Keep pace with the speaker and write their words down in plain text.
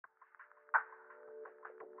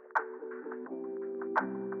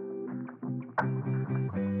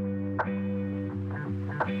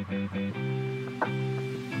Is it going?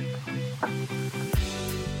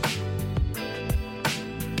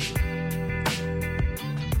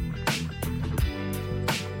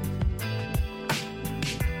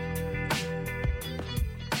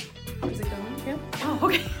 Yeah. Oh,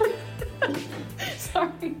 okay.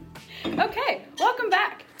 Sorry. Okay, welcome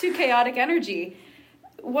back to Chaotic Energy.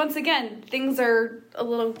 Once again, things are a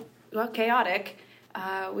little, chaotic.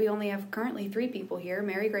 We only have currently 3 people here.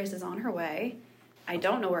 Mary Grace is on her way. I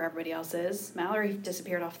don't know where everybody else is. Mallory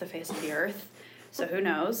disappeared off the face of the earth, so who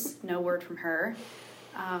knows? No word from her.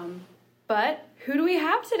 But who do we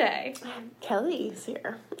have today? Kelly's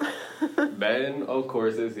here. Ben, of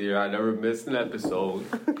course, is here. I never missed an episode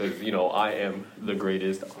because, I am the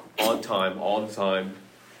greatest on time, all the time,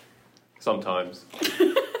 sometimes.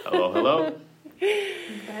 Hello.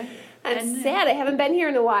 Okay. I'm sad I haven't been here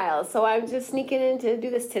in a while, so I'm just sneaking in to do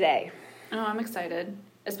this today. Oh, I'm excited,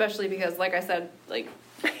 especially because, like I said,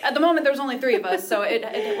 at the moment there's only 3 of us, so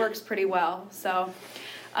it works pretty well. So,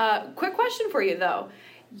 quick question for you though.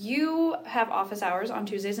 You have office hours on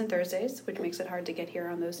Tuesdays and Thursdays, which makes it hard to get here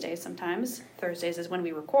on those days sometimes. Thursdays is when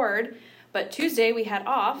we record, but Tuesday we had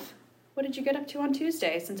off. What did you get up to on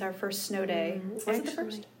Tuesday since our first snow day? Was it the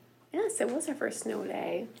first? Yes, it was our first snow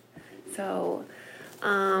day. So,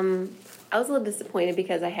 I was a little disappointed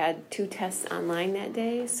because I had 2 tests online that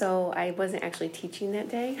day, so I wasn't actually teaching that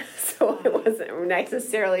day. So it wasn't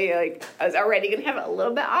necessarily I was already going to have it a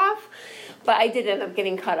little bit off, but I did end up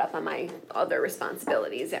getting caught up on my other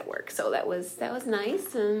responsibilities at work. So that was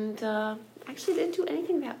nice, and actually didn't do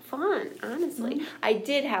anything that fun, honestly. Mm-hmm. I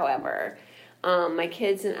did, however, my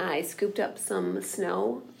kids and I scooped up some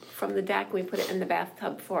snow from the deck and we put it in the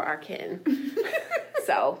bathtub for our kitten.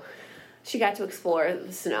 So she got to explore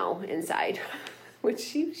the snow inside, which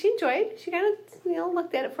she enjoyed. She kind of,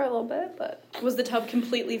 looked at it for a little bit, but... Was the tub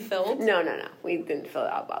completely filled? No. We didn't fill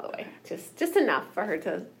it up all the way. Just enough for her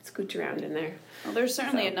to scooch around in there. Well, there's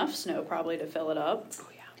certainly enough snow probably to fill it up. Oh,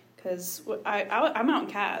 yeah. Because I'm out in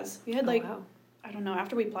Kaz. We had wow. I don't know,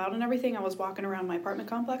 after we plowed and everything, I was walking around my apartment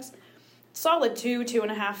complex. Solid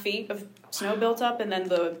 2.5 feet of snow built up, and then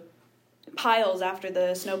the piles after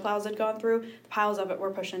the snow plows had gone through, the piles of it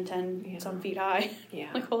were pushing 10 some feet high.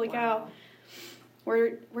 Yeah. Holy cow.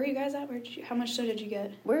 Where are you guys at? How much snow did you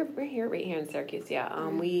get? We're here, right here in Syracuse, yeah.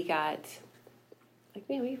 We got, I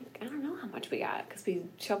don't know how much we got, because we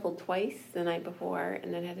shoveled twice the night before,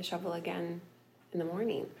 and then had to shovel again in the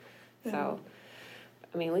morning. Yeah. So,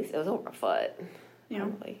 at least it was over a foot. Yeah.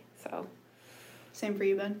 Probably, so. Same for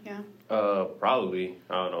you, Ben? Yeah. Probably.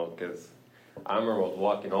 I don't know, because I remember I was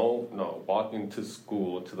walking to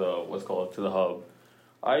school, to the hub.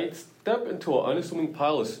 I stepped into an unassuming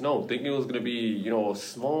pile of snow, thinking it was going to be, a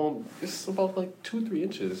small, it's about 2-3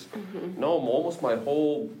 inches. Mm-hmm. No, almost my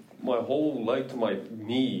whole leg to my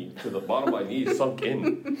knee, to the bottom of my knee sunk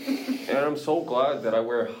in. And I'm so glad that I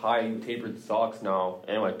wear high tapered socks now,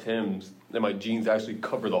 and my Timbs, and my jeans actually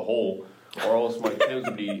cover the hole, or else my Timbs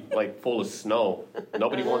would be full of snow.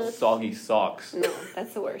 Nobody wants soggy socks. No,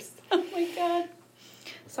 that's the worst. Oh my god.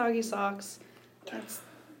 Soggy socks.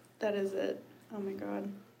 That is it. Oh my god.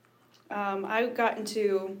 I got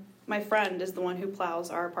into, my friend is the one who plows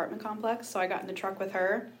our apartment complex, so I got in the truck with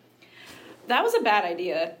her. That was a bad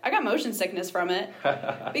idea. I got motion sickness from it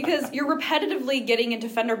because you're repetitively getting into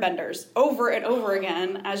fender benders over and over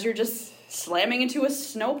again as you're just slamming into a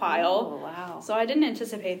snow pile. Oh, wow. So I didn't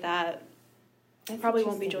anticipate that. I probably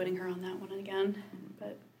won't be joining her on that one again,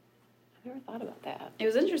 but I never thought about that. it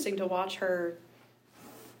was interesting to watch her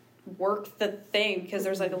work the thing because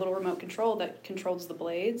there's a little remote control that controls the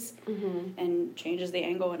blades and changes the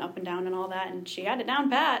angle and up and down and all that, and she had it down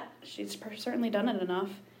pat. She's certainly done it enough,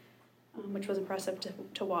 which was impressive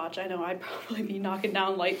to watch. I know I'd probably be knocking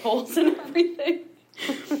down light poles and everything.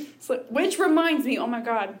 Which reminds me, oh my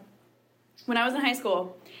god, when I was in high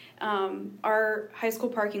school, our high school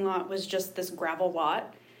parking lot was just this gravel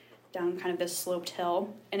lot down kind of this sloped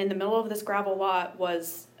hill, and in the middle of this gravel lot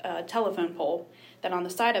was a telephone pole that on the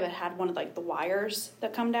side of it had one of the wires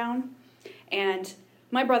that come down, and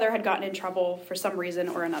my brother had gotten in trouble for some reason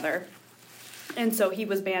or another, and so he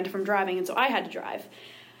was banned from driving, and so I had to drive.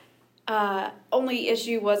 Only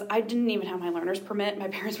issue was I didn't even have my learner's permit. My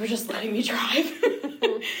parents were just letting me drive.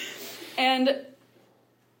 And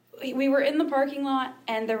we were in the parking lot,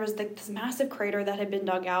 and there was this massive crater that had been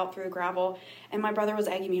dug out through the gravel, and my brother was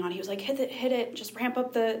egging me on. He was like, hit it, just ramp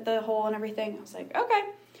up the hole and everything. I was like, okay.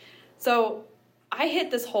 So I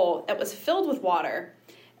hit this hole that was filled with water,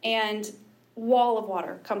 and wall of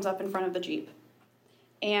water comes up in front of the Jeep.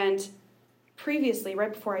 And previously,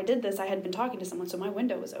 right before I did this, I had been talking to someone, so my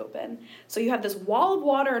window was open. So you have this wall of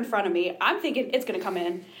water in front of me. I'm thinking it's going to come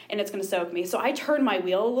in and it's going to soak me. So I turned my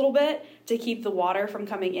wheel a little bit to keep the water from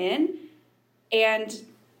coming in, and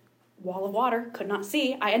wall of water, could not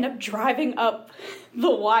see. I end up driving up the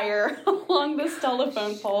wire along this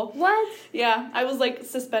telephone pole. What? Yeah, I was like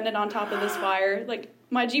suspended on top of this wire. Like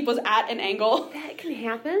my Jeep was at an angle. That can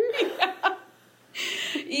happen?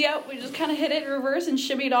 Yep, we just kind of hit it in reverse and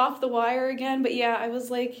shimmied off the wire again. But yeah, I was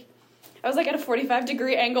like at a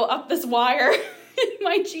 45-degree angle up this wire in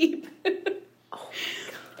my Jeep. Oh.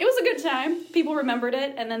 It was a good time. People remembered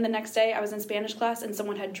it, and then the next day I was in Spanish class and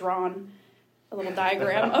someone had drawn a little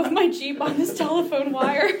diagram of my Jeep on this telephone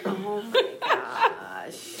wire. Oh my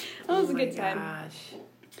gosh. That was a good time.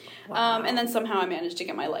 Wow. And then somehow I managed to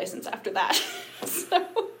get my license after that. So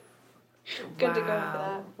good to go for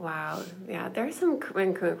that. Wow. Yeah, there's some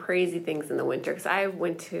crazy things in the winter, because I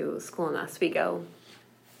went to school in Oswego,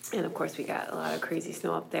 and of course we got a lot of crazy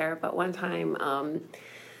snow up there. But one time,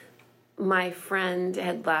 my friend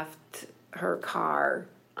had left her car,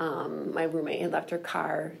 my roommate had left her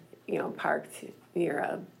car, parked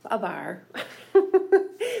near a bar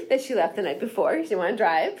that she left the night before. She didn't want to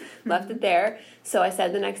drive, left it there. So I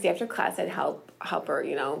said the next day after class I'd help her,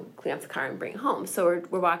 clean up the car and bring it home. So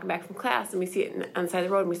we're walking back from class and we see it on the side of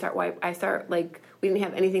the road and we didn't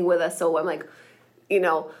have anything with us. So I'm like,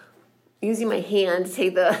 using my hand to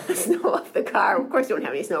take the snow off the car. Of course, you don't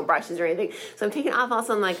have any snow brushes or anything. So I'm taking it off.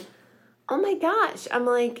 Also, I'm like, oh my gosh. I'm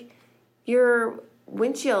like, your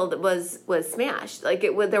windshield was smashed. Like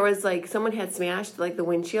there was like someone had smashed like the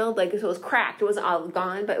windshield. Like, so it was cracked. It wasn't all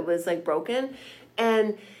gone, but it was like broken.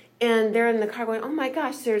 And they're in the car going, oh my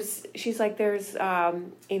gosh, there's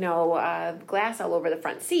glass all over the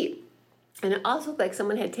front seat. And it also looked like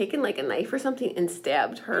someone had taken like a knife or something and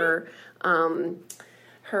stabbed her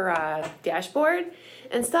dashboard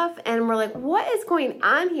and stuff, and we're like, what is going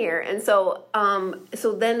on here? And so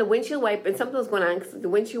then the windshield wiper, and something was going on because the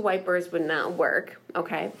windshield wipers would not work.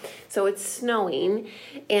 Okay, so it's snowing,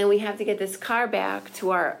 and we have to get this car back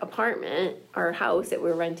to our apartment, our house that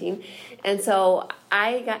we're renting. And so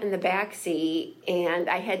I got in the back seat, and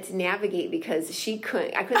I had to navigate because I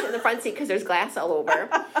couldn't sit in the front seat because there's glass all over.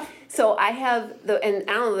 So I have and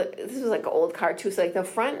I don't know, this was like an old car too, so like the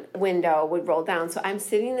front window would roll down. So I'm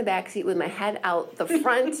sitting in the back seat with my head out the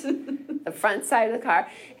front side of the car,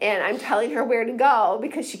 and I'm telling her where to go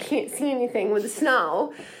because she can't see anything with the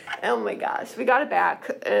snow. Oh my gosh, we got it back,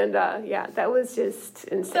 and that was just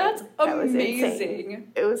insane. That's amazing. Was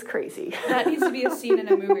insane. It was crazy. That needs to be a scene in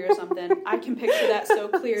a movie or something. I can picture that so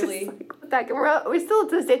clearly. We still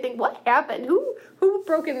to this day think, what happened? Who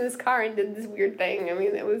broke into this car and did this weird thing? I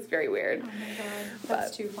mean, it was very weird. Oh my god,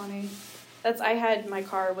 that's too funny. My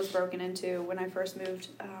car was broken into when I first moved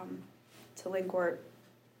to Linkport.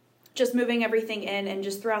 Just moving everything in, and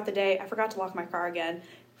just throughout the day, I forgot to lock my car again.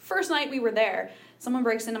 First night we were there, someone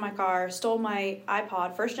breaks into my car, stole my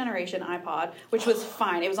iPod, first generation iPod, which was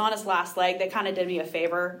fine. It was on its last leg. They kind of did me a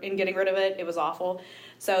favor in getting rid of it. It was awful.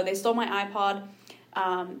 So they stole my iPod.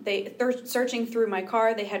 They're searching through my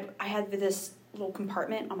car. I had this little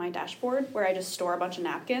compartment on my dashboard where I just store a bunch of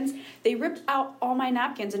napkins. They ripped out all my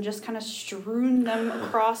napkins and just kind of strewn them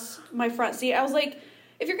across my front seat. I was like,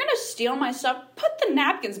 if you're going to steal my stuff, put the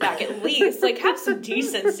napkins back at least. Like, have some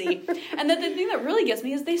decency. And then the thing that really gets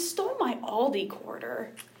me is they stole my Aldi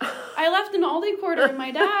quarter. I left an Aldi quarter in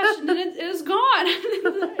my dash, and then it is gone.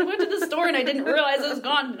 I went to the store, and I didn't realize it was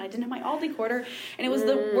gone, and I didn't have my Aldi quarter. And it was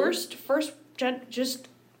the worst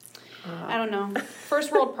I don't know,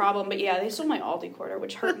 first world problem. But yeah, they stole my Aldi quarter,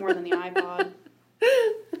 which hurt more than the iPod.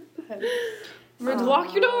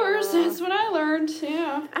 Lock your doors. That's what I learned.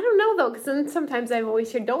 Yeah. I don't know, though, because then sometimes I've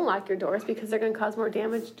always heard don't lock your doors because they're going to cause more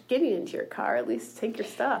damage getting into your car. At least take your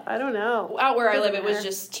stuff. I don't know. Out where I live, it was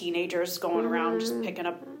just teenagers going around just picking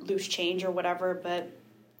up loose change or whatever, but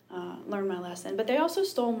learned my lesson. But they also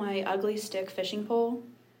stole my ugly stick fishing pole,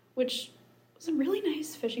 which was a really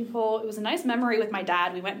nice fishing pole. It was a nice memory with my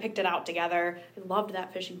dad. We went and picked it out together. I loved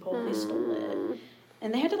that fishing pole. They stole it.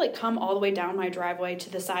 And they had to come all the way down my driveway to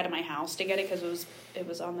the side of my house to get it because it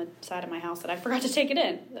was on the side of my house that I forgot to take it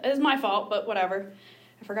in. It was my fault, but whatever.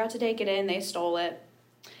 I forgot to take it in. They stole it.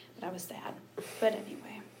 But I was sad. But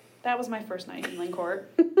anyway, that was my first night in Linkport.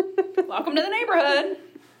 Welcome to the neighborhood.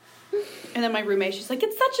 And then my roommate, she's like,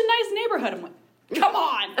 it's such a nice neighborhood. I'm like, come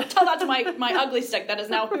on. Tell that to my ugly stick that is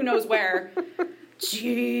now who knows where.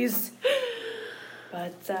 Jeez.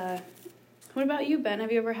 But, what about you, Ben?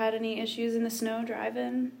 Have you ever had any issues in the snow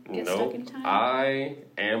driving? Get stuck anytime? I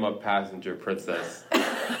am a passenger princess. All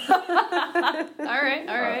right.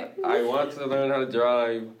 I want to learn how to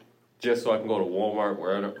drive, just so I can go to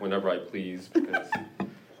Walmart whenever I please, because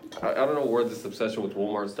I don't know where this obsession with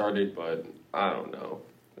Walmart started, but I don't know.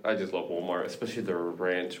 I just love Walmart, especially their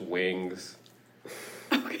ranch wings.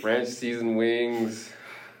 Okay. Ranch seasoned wings,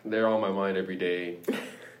 they're on my mind every day.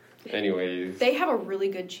 Anyways. They have a really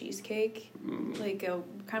good cheesecake, like a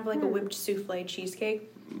kind of like a whipped souffle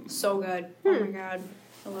cheesecake. So good. Oh my god,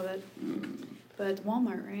 I love it. But it's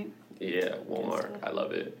Walmart, right? Yeah, Walmart. I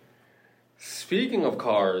love it. Speaking of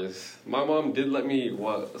cars, my mom did let me.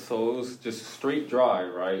 So it was just straight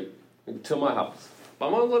drive, right, to my house. My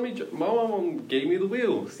mom gave me the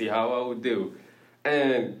wheel, see how I would do,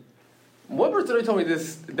 and one person told me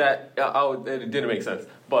this that it didn't make sense,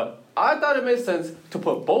 but I thought it made sense to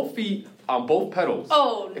put both feet on both pedals.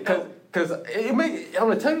 Oh, no. Because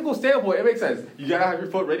on a technical standpoint, it makes sense. You gotta have your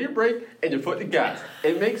foot ready to brake and your foot to gas.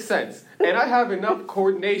 It makes sense. And I have enough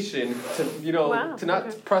coordination to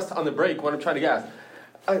not press on the brake when I'm trying to gas.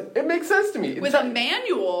 It makes sense to me. With a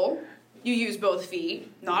manual, you use both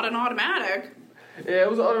feet, not an automatic. Yeah, it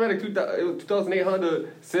was an automatic. It was 2008 Honda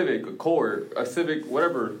Civic Accord, a Civic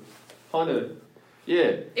whatever, Honda.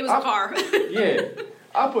 Yeah. It was a car. Yeah,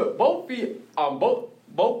 I put both feet on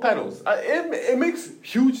both pedals. It makes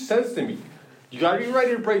huge sense to me. You gotta be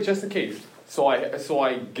ready to brake just in case. So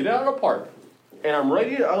I get out of the park, and I'm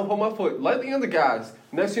ready to put my foot lightly on the gas.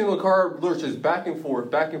 Next thing you know, the car lurches back and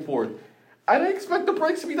forth, back and forth. I didn't expect the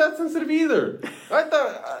brakes to be that sensitive either. I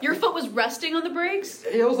thought your foot was resting on the brakes.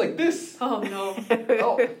 Yeah, it was like this. Oh no!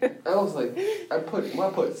 I was like, I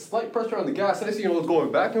put slight pressure on the gas, and next thing you know, it was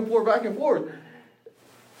going back and forth, back and forth.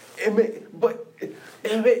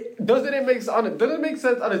 Doesn't it make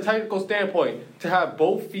sense on a technical standpoint to have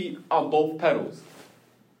both feet on both pedals?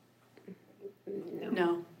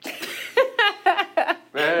 No.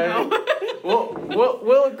 Man,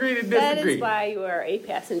 we'll agree to disagree. That is why you are a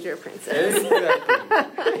passenger princess.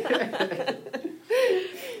 Exactly.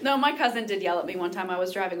 No, my cousin did yell at me one time. I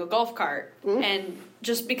was driving a golf cart, and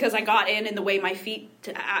just because I got in and the way my feet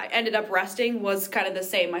ended up resting was kind of the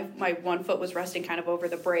same. My one foot was resting kind of over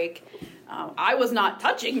the brake. I was not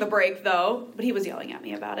touching the brake, though, but he was yelling at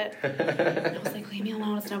me about it. And I was like, leave me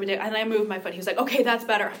alone, it's no big deal. And I moved my foot. He was like, okay, that's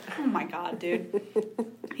better. Oh, my God, dude.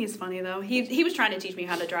 He's funny, though. He was trying to teach me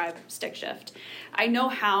how to drive stick shift. I know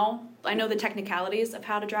the technicalities of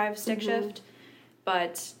how to drive stick shift,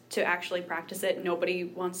 but to actually practice it, nobody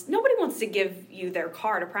wants to give you their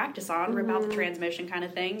car to practice on, rip out the transmission kind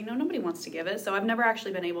of thing. Nobody wants to give it. So I've never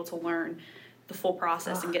actually been able to learn the full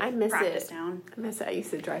process and get practice down. I miss it. I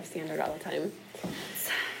used to drive standard all the time.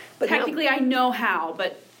 But technically, I know how,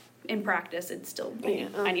 but in practice, it's still,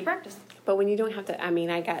 I need practice. But when you don't have to,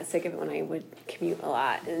 I got sick of it when I would commute a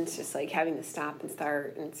lot, and it's just like having to stop and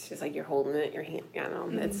start, and it's just like you're holding it, your hand,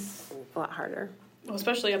 it's a lot harder. Well,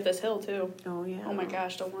 especially up this hill, too. Oh, yeah. Oh, my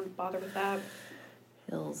gosh, don't want to bother with that.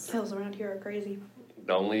 Hills around here are crazy.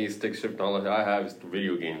 The only stick shift knowledge I have is the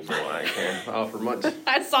video games, so I can't offer much.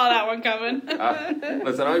 I saw that one coming.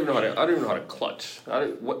 Listen, I don't even know how to clutch.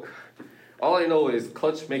 All I know is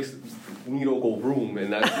clutch makes needle go vroom,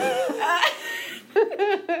 and that's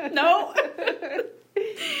it. No.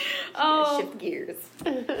 Oh. shift gears.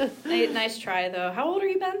 Nice try, though. How old are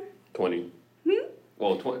you, Ben? 20.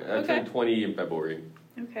 Well, I turned 20 in February.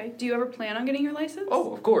 Okay. Do you ever plan on getting your license?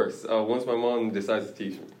 Oh, of course. Once my mom decides to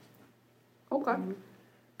teach me. Okay.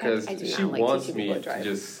 Because she wants me to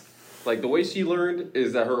just... Like, the way she learned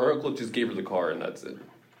is that her uncle just gave her the car, and that's it.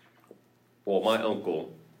 Well, my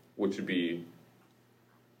uncle, which would be...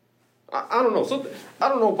 I don't know. I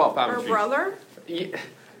don't know about family. Her brother? Yeah.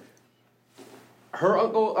 Her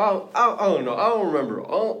uncle... I don't know. I don't remember.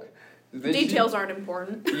 Details aren't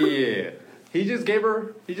important. Yeah. He just gave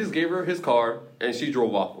her his car, and she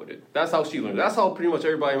drove off with it. That's how she learned. That's how pretty much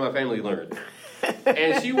everybody in my family learned.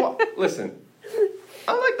 And she listen,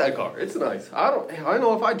 I like that car. It's nice. I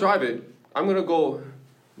know if I drive it, I'm gonna go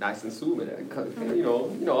nice and smooth in it. Cause,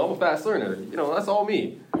 I'm a fast learner. That's all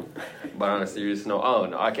me. But on a serious note, I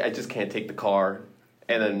don't know. I just can't take the car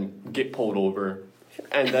and then get pulled over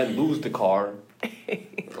and then lose the car.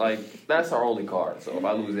 Like, that's our only car, so if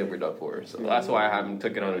I lose it, we're done for her. So that's why I haven't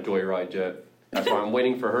took it on a joyride yet. That's why I'm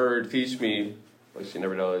waiting for her to teach me, but she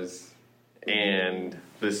never does. And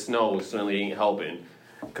the snow certainly ain't helping,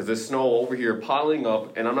 because the snow over here piling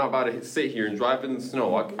up, and I'm not about to sit here and drive in the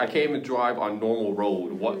snow. I can't even drive on normal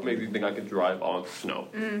road. What makes you think I could drive on snow?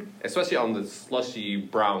 Especially on the slushy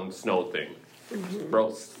brown snow thing.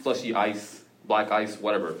 Bro, slushy ice, black ice,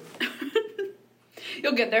 whatever.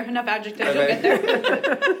 You'll get there. Enough adjectives, you'll get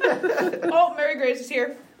there. Oh, Mary Grace is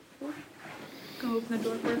here. Go open the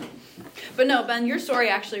door for her. But no, Ben, your story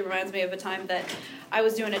actually reminds me of a time that I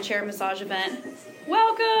was doing a chair massage event.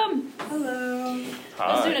 Welcome!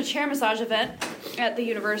 I was doing a chair massage event at the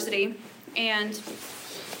university, and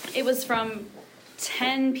it was from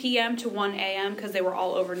 10 p.m. to 1 a.m. because they were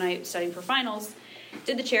all overnight studying for finals.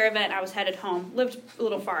 Did the chair event, I was headed home, lived a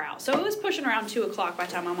little far out. So it was pushing around 2 o'clock by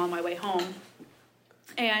the time I'm on my way home.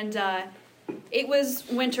 And it was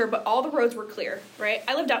winter, but all the roads were clear, right?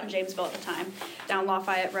 I lived out in Jamesville at the time, down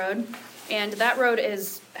Lafayette Road. And that road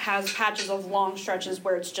has patches of long stretches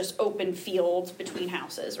where it's just open fields between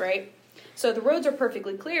houses, right? So the roads are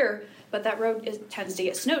perfectly clear, but that road tends to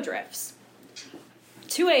get snow drifts.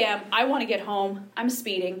 2 a.m., I want to get home. I'm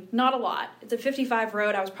speeding. Not a lot. It's a 55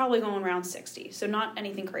 road. I was probably going around 60, so not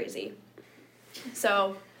anything crazy.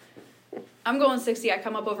 So I'm going 60. I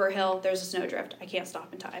come up over a hill. There's a snowdrift. I can't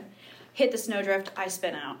stop in time. Hit the snowdrift. I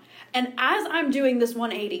spin out. And as I'm doing this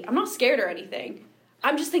 180, I'm not scared or anything.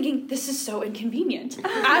 I'm just thinking, this is so inconvenient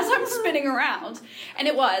as I'm spinning around. And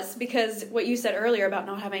it was, because what you said earlier about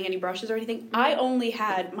not having any brushes or anything, I only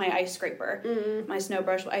had my ice scraper, my snow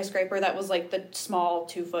brush ice scraper that was like the small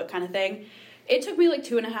 2-foot kind of thing. It took me like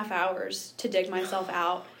 2.5 hours to dig myself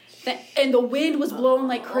out. And the wind was blowing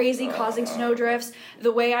like crazy, causing snow drifts.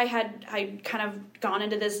 The way I kind of gone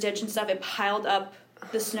into this ditch and stuff, it piled up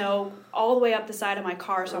the snow all the way up the side of my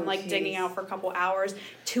car, so I'm like digging out for a couple hours.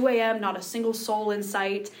 2 a.m., not a single soul in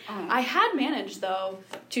sight. I had managed, though,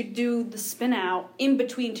 to do the spin out in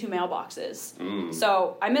between 2 mailboxes.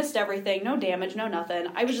 So I missed everything, no damage, no nothing.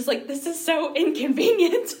 I was just like, this is so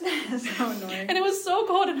inconvenient. That's so annoying. And it was so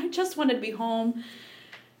cold, and I just wanted to be home.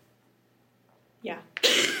 Yeah.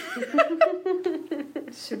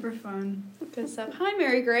 Super fun. Good stuff. Hi,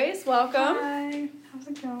 Mary Grace. Welcome. Hi. How's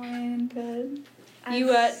it going? Good. I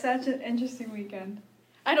had such an interesting weekend.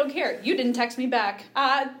 I don't care. You didn't text me back.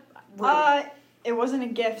 It wasn't a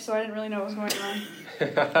gift, so I didn't really know what was going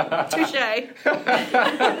on. Touche.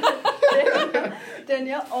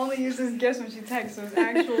 Danielle only uses gifts when she texts, so it was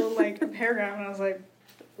actual, like, a paragraph, and I was like,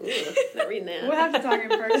 Not reading that. we'll have to talk in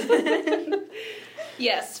person.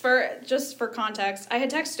 Yes, for context, I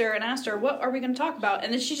had texted her and asked her, what are we going to talk about?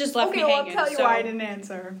 And then she just left me hanging. Okay, well, I'll tell you why I didn't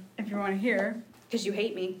answer, if you want to hear. Because you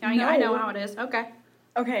hate me. No. I know how it is.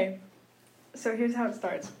 Okay, so here's how it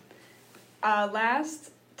starts.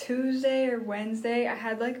 Last Tuesday or Wednesday, I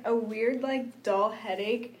had, like, a weird, like, dull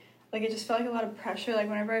headache. Like, it just felt like a lot of pressure. Like,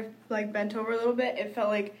 whenever I, like, bent over a little bit, it felt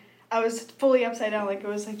like I was fully upside down. Like, it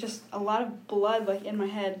was, like, just a lot of blood, like, in my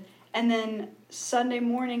head. And then Sunday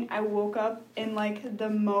morning, I woke up in, like, the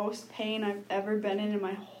most pain I've ever been in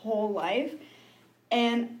my whole life.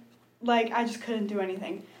 And, like, I just couldn't do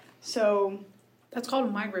anything. So... That's called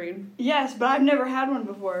a migraine. Yes, but I've never had one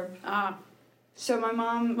before. Ah. So my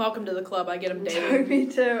mom... Welcome to the club. I get them daily. took me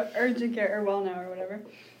to urgent care, or well now, or whatever.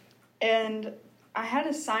 And I had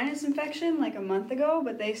a sinus infection, like, a month ago,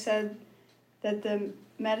 but they said that the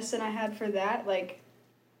medicine I had for that, like,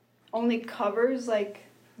 only covers, like,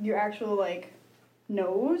 your actual, like,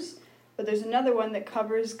 nose. But there's another one that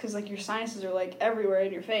covers, because, like, your sinuses are, like, everywhere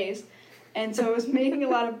in your face. And so it was making a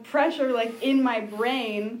lot of pressure, like, in my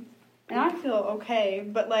brain. And I feel okay,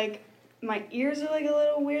 but, like, my ears are, like, a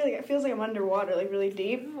little weird. Like, it feels like I'm underwater, like, really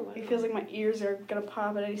deep. Oh, wow. It feels like my ears are going to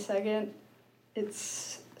pop at any second.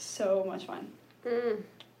 It's so much fun.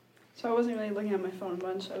 So I wasn't really looking at my phone a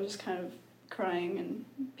bunch. I was just kind of crying and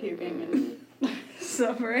puking and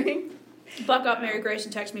suffering. Buck up, Mary Grace,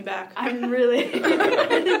 and text me back. I'm really... I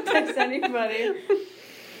didn't text anybody.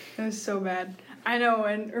 It was so bad. I know,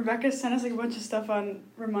 and Rebecca sent us, like, a bunch of stuff on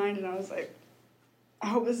Remind, and I was like, I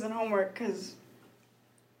hope this isn't homework, because,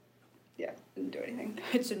 yeah, didn't do anything.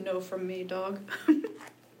 It's a no from me, dog.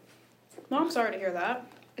 No, I'm sorry to hear that.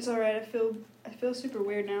 It's alright, I feel super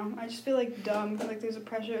weird now. I just feel, like, dumb, like, there's a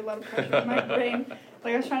lot of pressure in my brain.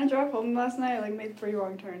 Like, I was trying to drive home last night, I, like, made 3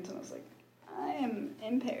 wrong turns, and I was like, I am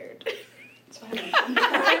impaired. That's why I'm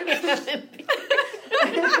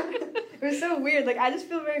It was so weird, like, I just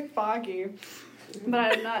feel very foggy, but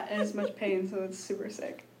I'm not in as much pain, so it's super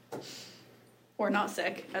sick. Or not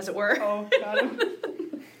sick, as it were. Oh, got him.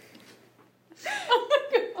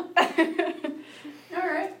 Oh my god.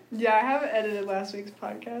 Alright. Yeah, I haven't edited last week's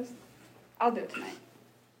podcast. I'll do it tonight.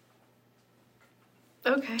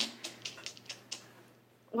 Okay.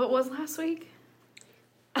 What was last week?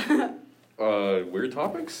 Weird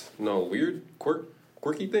topics? No, weird,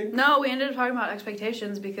 quirky thing? No, we ended up talking about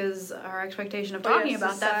expectations because our expectation of talking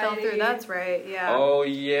about that fell through. That's right, yeah. Oh,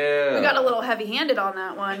 yeah. We got a little heavy-handed on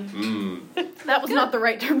that one. That was not the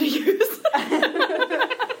right term to use.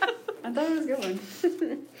 I thought it was a good one.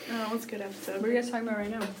 Oh, it was a good episode. What are you guys talking about right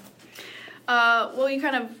now? Well, you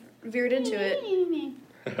kind of veered into it.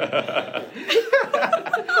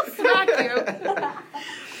 I'll smack you.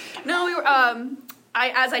 No, we were,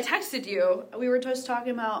 as I texted you, we were just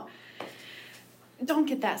talking about, don't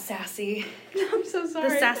get that sassy. I'm so sorry.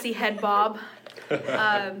 The sassy head bob.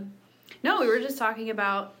 No, we were just talking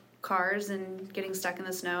about cars and getting stuck in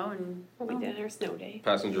the snow. And We did our snow day.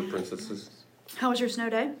 Passenger princesses. how was your snow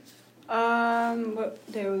day?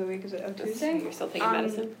 What day of the week is it? Tuesday? You're still taking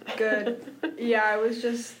medicine? Good. Yeah, I was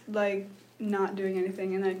just like not doing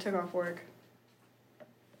anything, and then I took off work.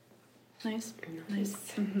 Nice. Nice.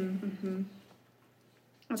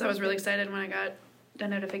 So I was really excited when I got the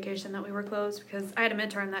notification that we were closed because I had a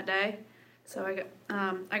midterm that day. So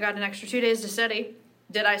I got an extra 2 days to study.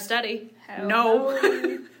 Did I study? Hell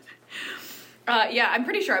no. Yeah, I'm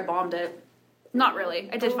pretty sure I bombed it. Not really.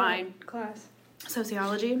 I did fine. Class.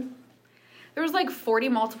 Sociology. There was like 40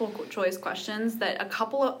 multiple choice questions that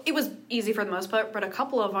it was easy for the most part, but a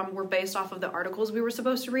couple of them were based off of the articles we were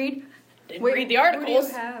supposed to read. Didn't read the articles. What do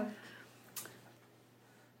you have?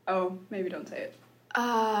 Oh, maybe don't say it.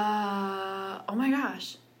 Oh my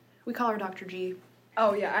gosh. We call her Dr. G.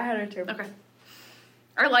 Oh yeah, I had her too. Okay.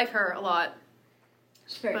 I like her a lot.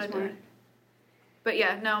 She's very smart. But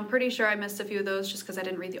yeah, no, I'm pretty sure I missed a few of those just because I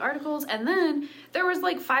didn't read the articles. And then there was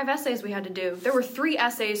like 5 essays we had to do. There were 3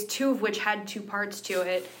 essays, 2 of which had 2 parts to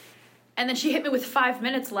it. And then she hit me with 5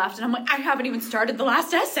 minutes left, and I'm like, I haven't even started the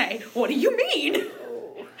last essay. What do you mean?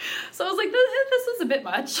 So I was like, this was a bit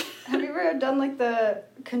much. Have you ever done like the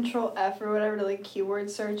Control F or whatever to like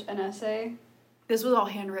keyword search an essay? This was all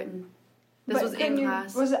handwritten. This was in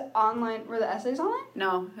class. Was it online? Were the essays online?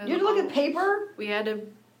 No. You had to look at paper? We had to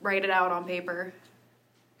write it out on paper.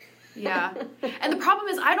 Yeah. And the problem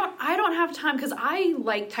is I don't have time because I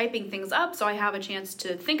like typing things up so I have a chance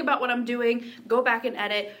to think about what I'm doing, go back and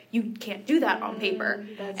edit. You can't do that on paper.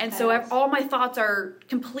 And so all my thoughts are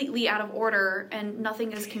completely out of order and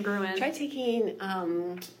nothing is congruent. Try taking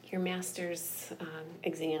your master's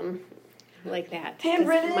exam like that. 'Cause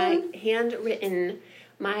Handwritten?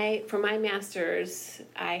 For my master's,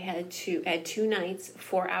 I had 2 nights,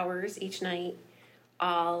 4 hours each night,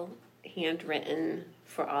 all handwritten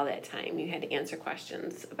for all that time. You had to answer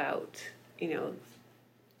questions about,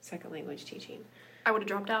 second language teaching. I would have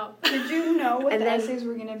dropped out. Did you know what the essays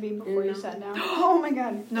were going to be before you sat down? Oh my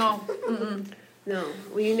god. No. No.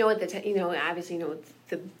 Well, you know what obviously you know what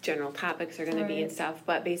the general topics are going to be and stuff,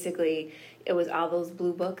 but basically it was all those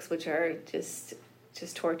blue books, which are just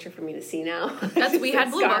torture for me to see now. We had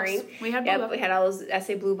blue books. We had all those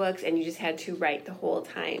essay blue books, and you just had to write the whole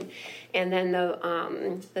time. And then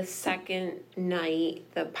the second night,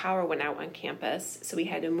 the power went out on campus, so we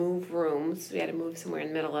had to move rooms. We had to move somewhere in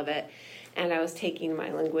the middle of it. And I was taking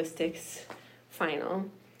my linguistics final,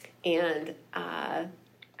 and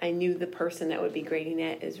I knew the person that would be grading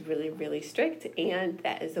it is really, really strict, and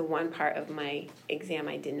that is the one part of my exam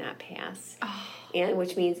I did not pass. Oh. And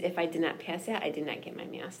which means if I did not pass that, I did not get my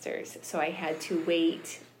master's. So I had to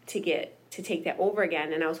wait to take that over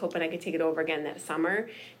again, and I was hoping I could take it over again that summer. And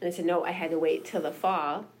they said, no, I had to wait till the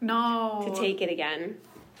fall to take it again.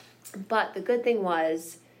 But the good thing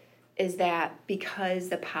is that because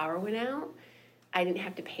the power went out, I didn't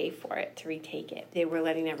have to pay for it to retake it. They were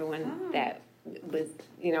letting everyone that was,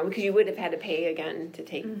 because you would have had to pay again to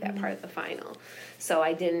take that part of the final. So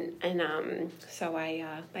I didn't, and so I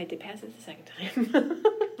did pass it the second time.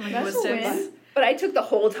 That's a win. But I took the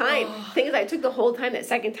whole time. Thing is, I took the whole time. That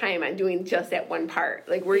second time, I'm doing just that one part.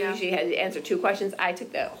 Like, we usually had to answer 2 questions. I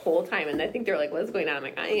took the whole time, and I think they're like, what's going on? I'm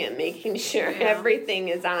like, I am making sure everything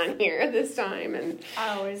is on here this time. And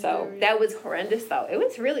that was horrendous, though. It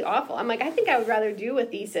was really awful. I'm like, I think I would rather do a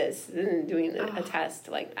thesis than doing a test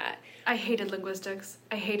like that. I hated linguistics.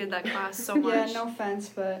 I hated that class so much. Yeah, no offense,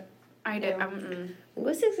 but I did.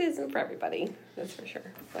 Linguistics isn't for everybody, that's for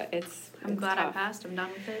sure. But I'm glad tough. I passed. I'm done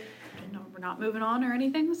with it. No, we're not moving on or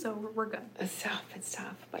anything, so we're good. It's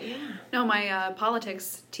tough, but yeah. No, my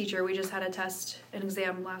politics teacher, we just had a test, an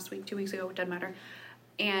exam last week, 2 weeks ago, it doesn't matter.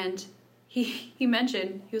 And he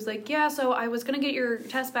mentioned, he was like, yeah, so I was going to get your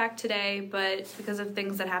test back today, but because of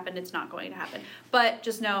things that happened, it's not going to happen. But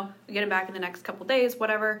just know, we get it back in the next couple days,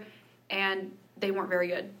 whatever. And they weren't very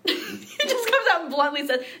good. It just comes out and bluntly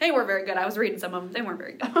says, they weren't very good. I was reading some of them. They weren't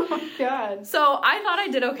very good. Oh, my God. So I thought I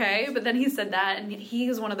did okay, but then he said that, and he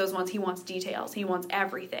is one of those ones, he wants details. He wants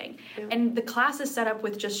everything. Yeah. And the class is set up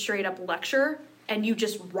with just straight up lecture, and you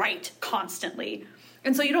just write constantly.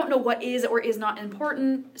 And so you don't know what is or is not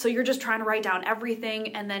important, so you're just trying to write down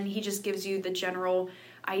everything, and then he just gives you the general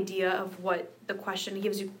idea of what the question, he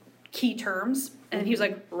gives you key terms, and he was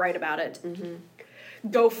like, write about it.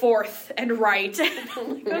 go forth and write.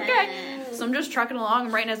 Okay. So I'm just trucking along.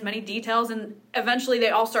 I'm writing as many details, and eventually they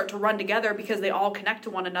all start to run together because they all connect to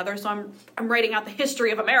one another. So I'm writing out the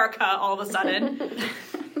history of America all of a sudden.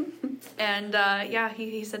 And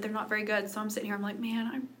he said they're not very good. So I'm sitting here. I'm like, man,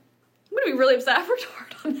 I'm going to be really upset. I worked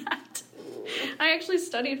hard on that. I actually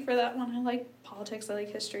studied for that one. I like politics. I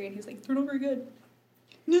like history. And he's like, they're not very good.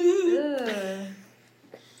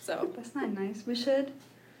 So That's not nice. We should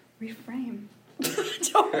reframe.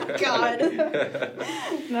 oh God.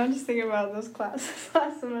 No, I'm just thinking about those classes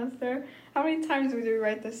last semester. How many times did we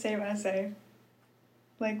write the same essay?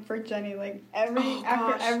 Like for Jenny, like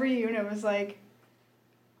after every unit was like,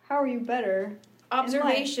 how are you better?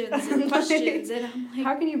 Observations and questions, and I'm like,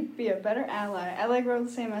 how can you be a better ally? I like wrote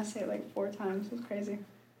the same essay like 4 times. It was crazy.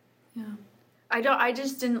 yeah. I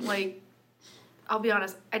just didn't like, I'll be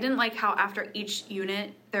honest, I didn't like how after each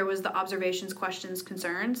unit there was the observations, questions,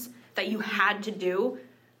 concerns that you had to do.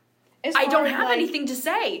 I don't have anything to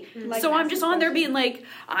say. So I'm just on there being like,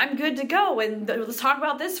 I'm good to go, and let's talk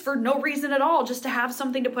about this for no reason at all, just to have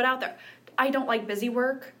something to put out there. I don't like busy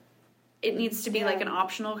work. It needs to be like an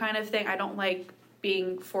optional kind of thing. I don't like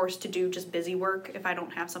being forced to do just busy work if I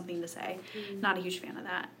don't have something to say. Not a huge fan of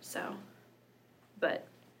that. So, but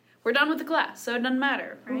we're done with the class, so it doesn't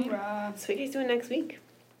matter, right? Hoorah. So what are you guys doing next week?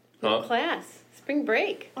 Huh? Class. Spring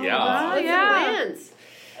break. Yeah. What's yeah. the plans?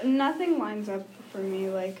 Nothing lines up for me.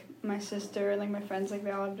 Like my sister, like my friends, like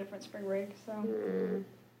they all have different spring break. So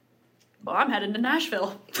Well, I'm heading to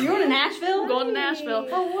Nashville. you going to Nashville? I'm going to Nashville.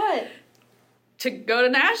 For what? To go to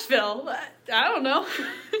Nashville. I don't know.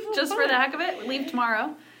 Just for the heck of it. We leave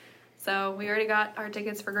tomorrow. So we already got our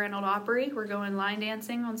tickets for Grand Ole Opry. We're going line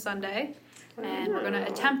dancing on Sunday. And we're going to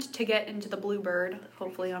attempt to get into the Bluebird,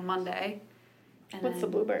 hopefully on Monday. And What's the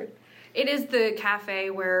Bluebird? It is the cafe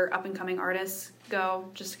where up-and-coming artists go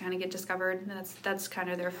just to kind of get discovered. And that's kind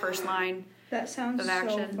of their first line. That sounds Of so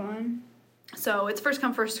action. fun. So it's first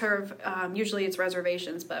come, first serve. Usually it's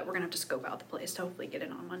reservations, but we're going to have to scope out the place to hopefully get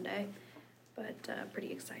in on Monday. But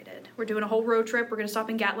pretty excited. We're doing a whole road trip. We're going to stop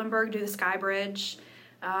in Gatlinburg, do the Sky Bridge.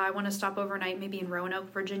 I want to stop overnight maybe in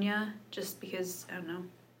Roanoke, Virginia, just because, I don't know,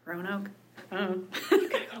 Roanoke? I don't know. You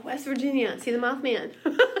gotta go to West Virginia. See the Mothman.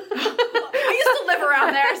 I used to live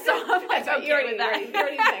around there, so I'm like, So okay with that. You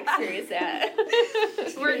already experienced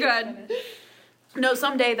that. We're good. No,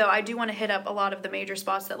 someday, though, I do want to hit up a lot of the major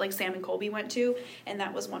spots that, like, Sam and Colby went to, and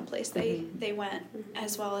that was one place they went,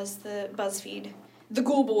 as well as the BuzzFeed. The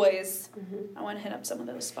Ghoul Boys. I want to hit up some of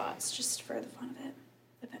those spots just for the fun of it,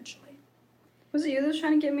 eventually. Was it you that was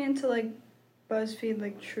trying to get me into like BuzzFeed,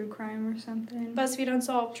 like true crime or something? BuzzFeed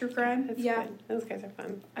Unsolved, True Crime. That's yeah. fun. Those guys are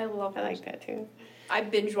fun. I love I it. like that too. I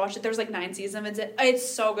binge watched it. There's like 9 seasons. It's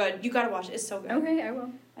so good. You gotta watch it. It's so good. Okay, I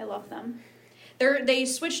will. I love them. They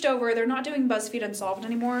switched over. They're not doing BuzzFeed Unsolved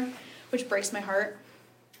anymore, which breaks my heart.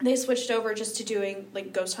 They switched over just to doing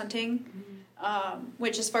like ghost hunting.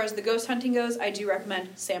 Which, as far as the ghost hunting goes, I do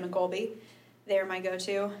recommend Sam and Colby. They're my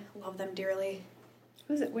go-to. Love them dearly.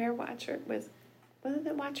 Was it Watchers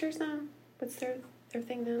now? What's their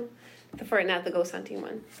thing now? Not the ghost hunting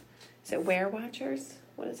one. Is it Watchers?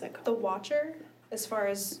 What is that called? The Watcher, as far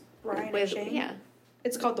as Ryan and Shane. Yeah.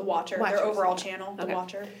 It's called The Watcher. Watchers, Their overall okay. channel, The Okay.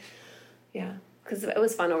 Watcher. Yeah. Because it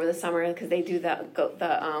was fun over the summer because they do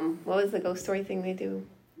what was the ghost story thing they do?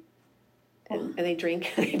 And they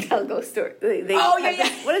drink and they tell ghost stories. Yeah.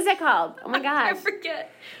 What is that called? Oh my I gosh.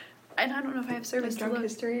 forget. And I don't know if I have service Like to drunk look.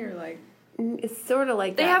 history or like. It's sort of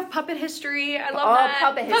like They that. have puppet history. I love that.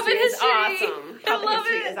 Puppet history is awesome. I Puppet love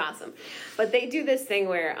history it. is awesome. But they do this thing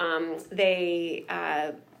where they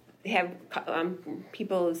have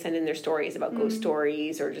people send in their stories about ghost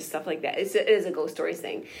stories or just stuff like that. It is a ghost stories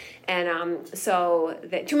thing, and so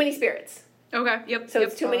too many spirits. Okay. Yep. So yep.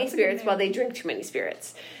 it's too many spirits while they drink too many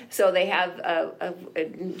spirits. So they have a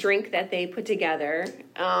drink that they put together,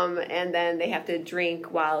 and then they have to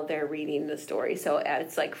drink while they're reading the story. So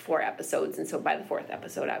it's like 4 episodes, and so by the 4th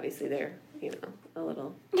episode, obviously they're a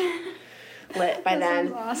little lit by then.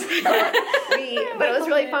 Sounds awesome. But it was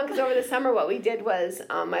really fun because over the summer, what we did was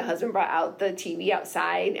my husband brought out the TV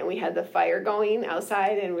outside, and we had the fire going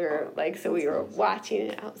outside, and we were watching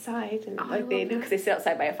it outside, and like they do because they sit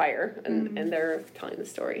outside by a fire, and they're telling the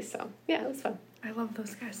story. So yeah, it was fun. I love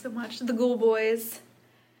those guys so much. The Ghoul Boys.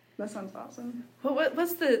 That sounds awesome.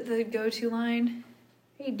 What's the go-to line?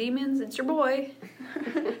 Hey, demons, it's your boy.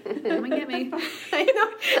 Come and get me. I know.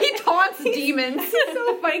 He taunts demons. It's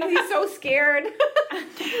so funny because he's so scared.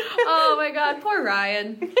 Oh my God, poor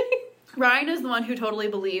Ryan. Ryan is the one who totally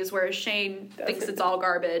believes, whereas Shane thinks it's all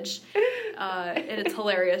garbage. And it's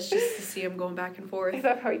hilarious just to see him going back and forth. I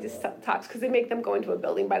love how he just talks, because they make them go into a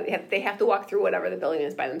building, but they have to walk through whatever the building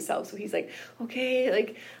is by themselves. So he's like, okay,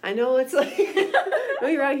 like, I know it's like, oh,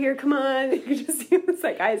 you're out here, come on. You just see him, it's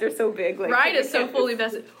like, eyes are so big. Like, Ryan is so fully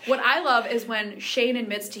invested. What I love is when Shane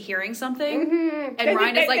admits to hearing something, and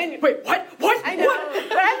Ryan is like, wait, what? What? I know.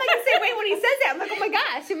 But I'm like the same way when he says that. I'm like, oh my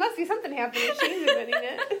gosh, it must be something happening. Shane's admitting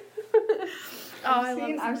it.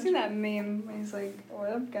 I've seen that meme when he's like, "What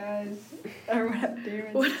up, guys?" Or "What up, dude?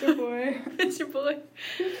 It's your boy." It's your boy.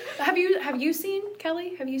 Have you seen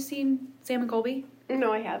Kelly? Have you seen Sam and Colby?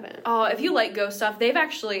 No, I haven't. Oh, if you like ghost stuff, they've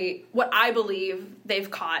actually, what I believe, they've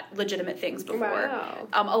caught legitimate things before. Wow.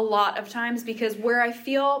 A lot of times, because where I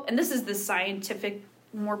feel, and this is the scientific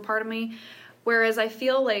more part of me, whereas I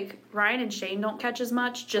feel like Ryan and Shane don't catch as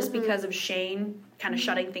much just because of Shane kind of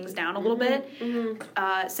shutting things down a little bit.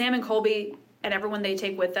 Sam and Colby and everyone they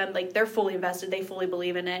take with them, like, they're fully invested, they fully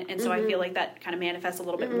believe in it, and so I feel like that kind of manifests a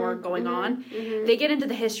little bit more going on. They get into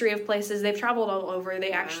the history of places, they've traveled all over,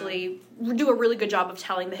 they actually do a really good job of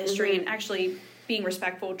telling the history and actually being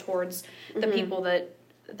respectful towards the people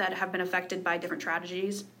that have been affected by different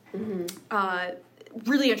tragedies.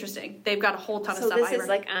 Really interesting. They've got a whole ton of stuff. So this is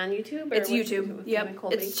like on YouTube? Or it's YouTube. Yep.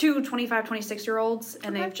 It's two 25, 26-year-olds,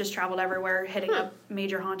 and they've just traveled everywhere, hitting up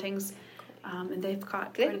major hauntings. And they've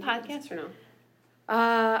caught... Do they have a podcast or no?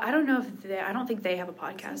 I don't know if they... I don't think they have a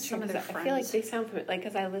podcast. Some of their friends. I feel like they sound familiar, like,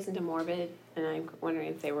 because I listened to Morbid, and I'm wondering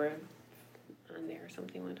if they were on there or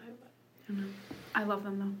something one time. But I love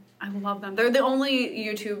them, though. I love them. They're the only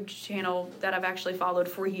YouTube channel that I've actually followed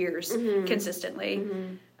for years, consistently.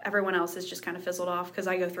 Everyone else has just kind of fizzled off, because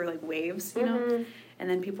I go through, like, waves, you know? And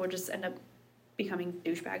then people just end up becoming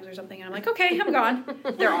douchebags or something, and I'm like, okay, I'm gone.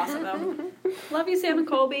 They're awesome, though. Love you, Sam and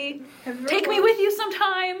Colby. Take me with you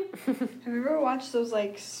sometime. Have you ever watched those,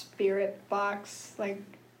 like, spirit box, like,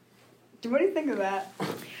 what do you think of that?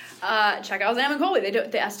 Check out Sam and Colby. They do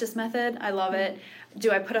the Estes method. I love it. Do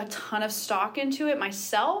I put a ton of stock into it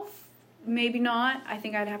myself? Maybe not. I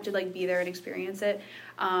think I'd have to, like, be there and experience it.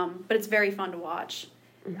 But it's very fun to watch.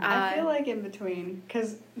 I feel like in between,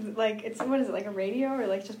 because, like, it's, what is it, like a radio, or,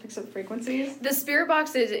 like, just picks up frequencies? The spirit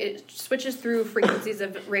box it switches through frequencies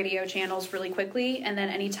of radio channels really quickly, and then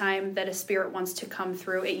anytime that a spirit wants to come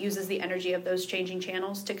through, it uses the energy of those changing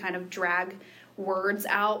channels to kind of drag words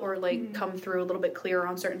out, or, like, come through a little bit clearer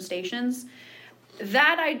on certain stations.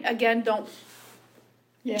 That, I, again, don't...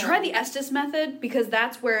 Yeah. Try the Estes method, because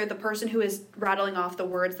that's where the person who is rattling off the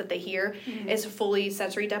words that they hear is fully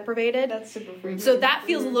sensory deprivated. That's super freaky. So that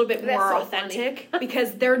feels a little bit more authentic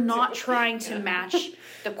because they're not trying to match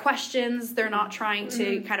the questions. They're not trying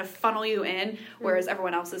to kind of funnel you in, whereas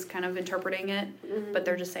everyone else is kind of interpreting it, but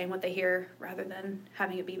they're just saying what they hear rather than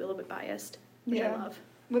having it be a little bit biased, which I love.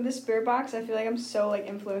 With the spirit box, I feel like I'm so, like,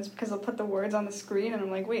 influenced because I'll put the words on the screen and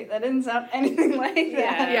I'm like, wait, that didn't sound anything like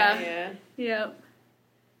that. Yeah.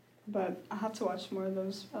 But I'll have to watch more of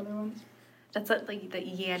those other ones. That's like the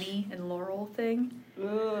Yanny and Laurel thing.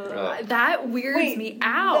 Ugh. That weirds me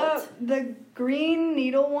out. The green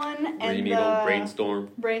needle one and green needle,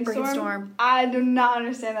 brainstorm. I do not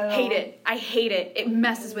understand that at all. Hate it. I hate it. It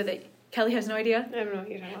messes with it. Kelly has no idea. I don't know what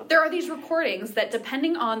you're talking about. There are these recordings that,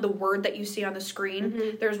 depending on the word that you see on the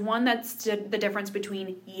screen, there's one that's the difference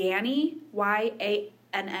between Yanny,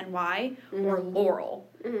 Y-A-N-N-Y, or Laurel,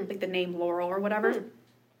 like the name Laurel or whatever.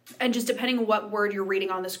 And just depending on what word you're reading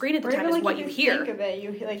on the screen at the time is what you hear. Think of it,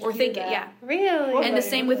 you like or think it, yeah. Really? And the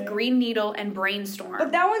same with green needle and brainstorm.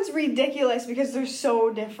 But that one's ridiculous because they're so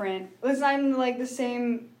different. It's not even like the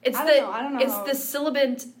same. I don't know. It's the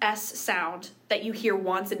sibilant S sound that you hear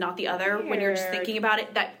once and not the other when you're just thinking about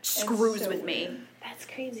it. That screws with me. That's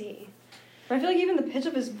crazy. But I feel like even the pitch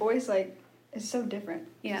of his voice, like, is so different.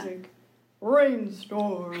 Yeah. He's like,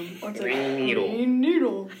 brainstorm. What's it? Green needle. Green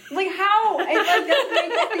needle. Like, how? It doesn't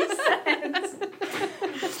make any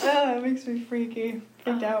sense. Oh, it makes me freaky.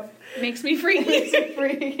 Freaked out. Makes me freaky. Makes me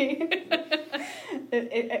freaky.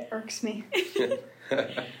 It irks me.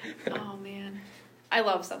 Oh, man. I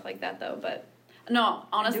love stuff like that, though. But, no,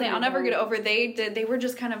 honestly, I'll never get over. They were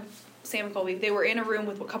just kind of... Sam and Colby, they were in a room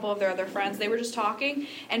with a couple of their other friends. They were just talking,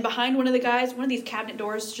 and behind one of the guys, one of these cabinet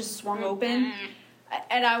doors just swung open.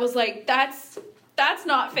 And I was like, that's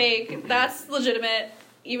not fake. That's legitimate,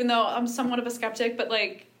 even though I'm somewhat of a skeptic. But,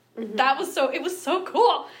 like, it was so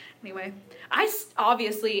cool. Anyway, I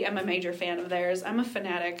obviously am a major fan of theirs. I'm a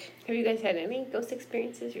fanatic. Have you guys had any ghost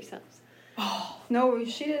experiences yourselves? Oh, no,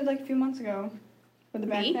 she did, like, a few months ago. With the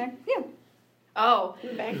backpack. Yeah. Oh. The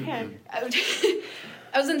backpack.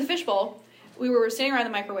 I was in the fishbowl. We were standing around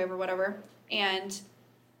the microwave or whatever, and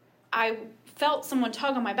I felt someone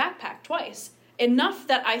tug on my backpack twice. Enough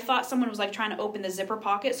that I thought someone was like trying to open the zipper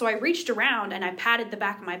pocket. So I reached around and I patted the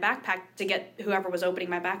back of my backpack to get whoever was opening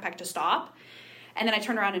my backpack to stop. And then I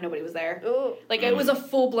turned around and nobody was there. Ooh. Like it was a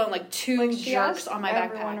full blown like two she jerks asked on my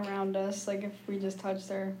everyone backpack. around us, like if we just touched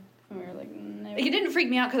her, and we were like, no. It didn't freak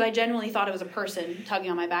me out because I genuinely thought it was a person tugging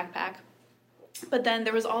on my backpack. But then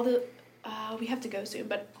there was all the, we have to go soon,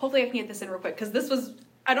 but hopefully I can get this in real quick because this was,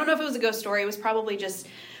 I don't know if it was a ghost story. It was probably just a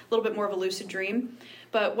little bit more of a lucid dream.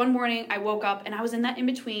 But one morning I woke up and I was in that in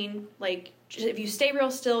between, like if you stay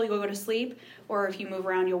real still, you'll go to sleep, or if you move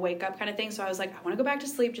around, you'll wake up kind of thing. So I was like, I want to go back to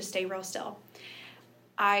sleep, just stay real still.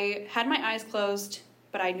 I had my eyes closed,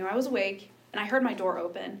 but I knew I was awake, and I heard my door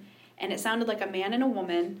open, and it sounded like a man and a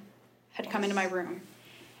woman had come into my room,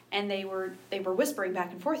 and they were whispering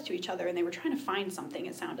back and forth to each other, and they were trying to find something,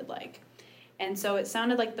 it sounded like. And so it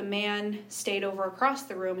sounded like the man stayed over across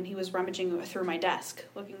the room, and he was rummaging through my desk,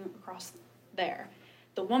 looking across there.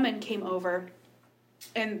 The woman came over,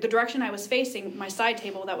 and the direction I was facing, my side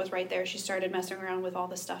table that was right there, she started messing around with all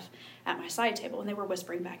the stuff at my side table, and they were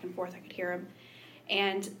whispering back and forth. I could hear them.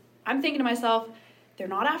 And I'm thinking to myself, they're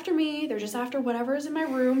not after me. They're just after whatever is in my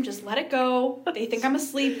room. Just let it go. They think I'm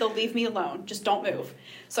asleep. They'll leave me alone. Just don't move.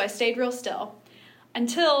 So I stayed real still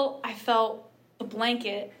until I felt the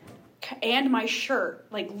blanket and my shirt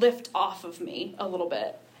like lift off of me a little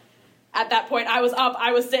bit. At that point, I was up.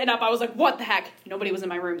 I was sitting up. I was like, what the heck? Nobody was in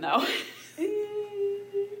my room, though.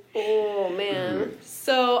 Oh, man.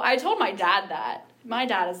 So I told my dad that. My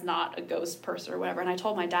dad is not a ghost person or whatever. And I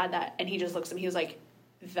told my dad that. And he just looks at me. He was like,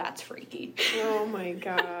 that's freaky. Oh, my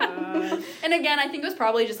God. And again, I think it was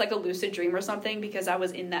probably just like a lucid dream or something because I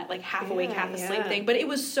was in that like half awake, half asleep thing. But it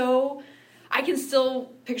was so... I can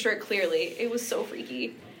still picture it clearly. It was so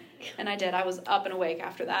freaky. And I did. I was up and awake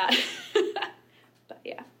after that. But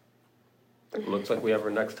yeah. Looks like we have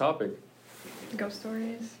our next topic. Ghost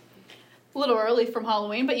stories. A little early from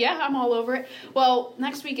Halloween, but yeah, I'm all over it. Well,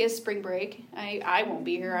 next week is spring break. I won't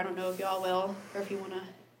be here. I don't know if y'all will, or if you want to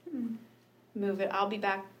move it. I'll be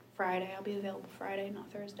back Friday. I'll be available Friday,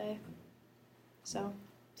 not Thursday. So.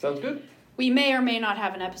 Sounds good. We may or may not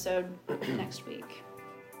have an episode next week.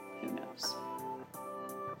 Who knows?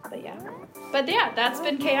 But yeah, that's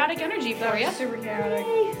been Chaotic Energy for you. Super chaotic.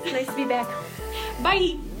 It's nice to be back.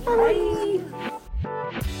 Bye. Bye.